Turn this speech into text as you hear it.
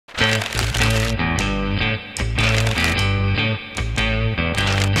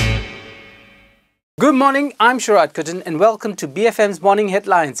Good morning, I'm Sharad Kutan and welcome to BFM's Morning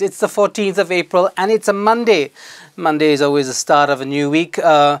Headlines. It's the 14th of April and it's a Monday. Monday is always the start of a new week,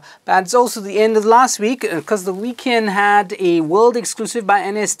 but it's also the end of last week because the weekend had a world exclusive by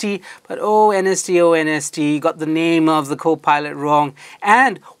NST, but oh NST, got the name of the co-pilot wrong.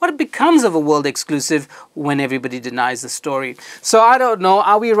 And what becomes of a world exclusive when everybody denies the story? So I don't know,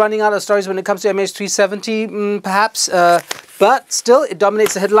 are we running out of stories when it comes to MH370? Perhaps, but still it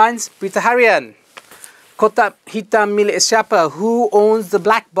dominates the headlines. Berita Harian. Kotak hitam milik siapa? Who owns the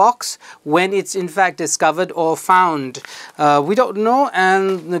black box when it's in fact discovered or found? We don't know,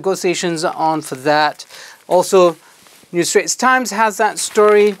 and negotiations are on for that. Also, New Straits Times has that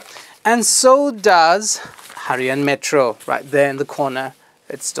story, and so does Harian Metro, right there in the corner.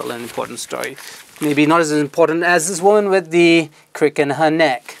 It's still an important story. Maybe not as important as this woman with the crick in her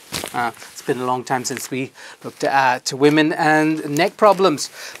neck. It's been a long time since we looked at women and neck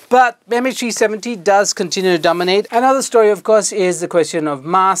problems. But MH370 does continue to dominate. Another story, of course, is the question of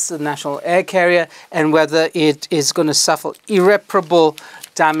MAS, the national air carrier, and whether it is going to suffer irreparable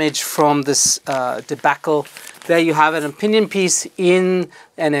damage from this debacle. There you have an opinion piece in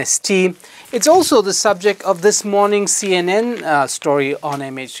NST. It's also the subject of this morning's CNN story on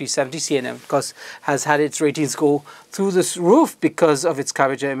MH370. CNN, of course, has had its ratings go through the roof because of its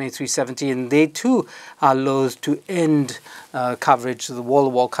coverage of MH370, and they too are loath to end coverage, the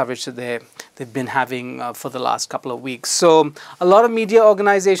wall-to-wall coverage that they've been having for the last couple of weeks. So a lot of media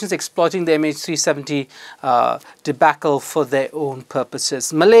organizations exploiting the MH370 debacle for their own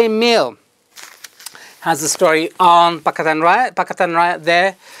purposes. Malay Mail has a story on Pakatan Riot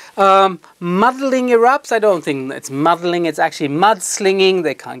there. Muddling erupts. I don't think it's muddling, it's actually mudslinging.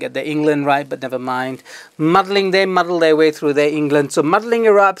 They can't get their England right, but never mind. Muddling, they muddle their way through their England. So muddling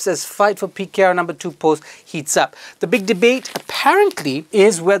erupts as fight for PKR #2 post heats up. The big debate apparently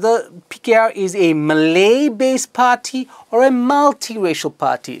is whether PKR is a Malay-based party or a multiracial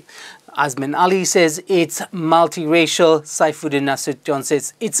party. Azmin Ali says it's multiracial. Saifuddin Nasution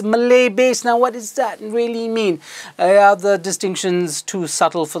says it's Malay-based. Now, what does that really mean? Are the distinctions too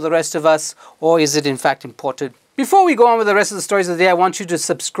subtle for the rest of us, or is it in fact imported? Before we go on with the rest of the stories of the day, I want you to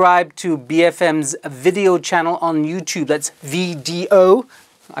subscribe to BFM's video channel on YouTube. That's VDO.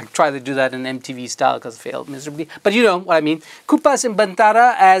 I tried to do that in MTV style because it failed miserably. But you know what I mean. Kupas in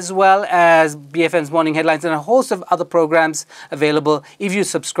Bantara, as well as BFM's Morning Headlines and a host of other programs available. If you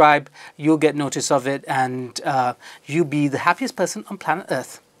subscribe, you'll get notice of it and you'll be the happiest person on planet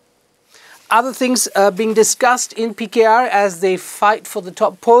Earth. Other things being discussed in PKR as they fight for the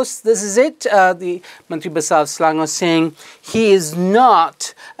top post. This is it. The Menteri Besar of Selangor saying he is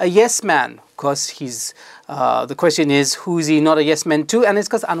not a yes man. Of course, he's the question is, who is he not a yes man to? And it's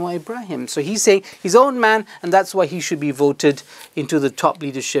because Anwar Ibrahim. So he's saying his own man, and that's why he should be voted into the top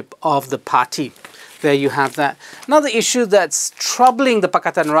leadership of the party. There you have that. Another issue that's troubling the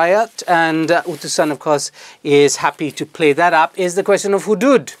Pakatan Riot, and Utusan, of course, is happy to play that up, is the question of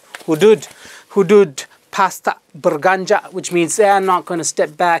hudud. Hudud pasta berganja, which means they are not going to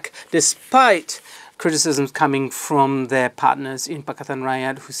step back despite criticisms coming from their partners in Pakatan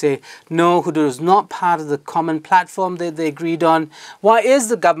Riot who say, no, hudud is not part of the common platform that they agreed on. Why is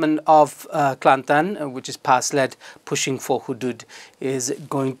the government of Kelantan, which is PAS-led, pushing for hudud? Is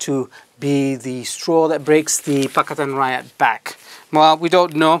it going to be the straw that breaks the Pakatan Riot back? Well, we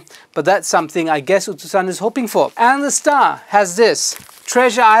don't know, but that's something I guess Utusan is hoping for. And the Star has this,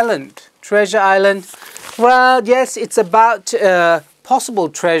 Treasure Island. Treasure Island, well, yes, it's about possible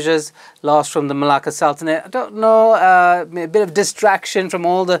treasures lost from the Malacca Sultanate. I don't know, a bit of distraction from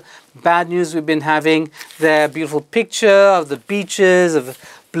all the bad news we've been having. Their beautiful picture of the beaches, of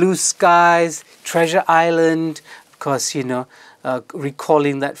blue skies, Treasure Island, of course, you know,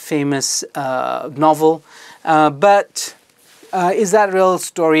 recalling that famous novel. But is that a real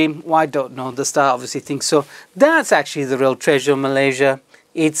story? Well, I don't know. The Star obviously thinks so. That's actually the real treasure of Malaysia.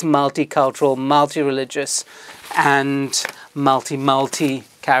 It's multicultural, multi-religious, and multi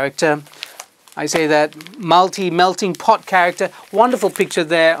character. I say that melting pot character. Wonderful picture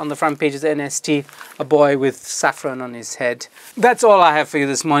there on the front page of the NST. A boy with saffron on his head. That's all I have for you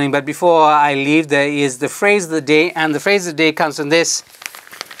this morning. But before I leave, there is the phrase of the day. And the phrase of the day comes from this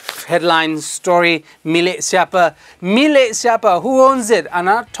headline story, milik siapa? Milik siapa? Who owns it? I'm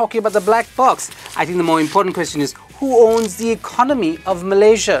not talking about the black box. I think the more important question is, who owns the economy of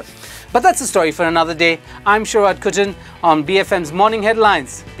Malaysia? But that's a story for another day. I'm Sharad Kutan on BFM's Morning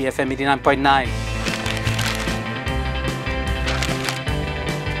Headlines, BFM 89.9.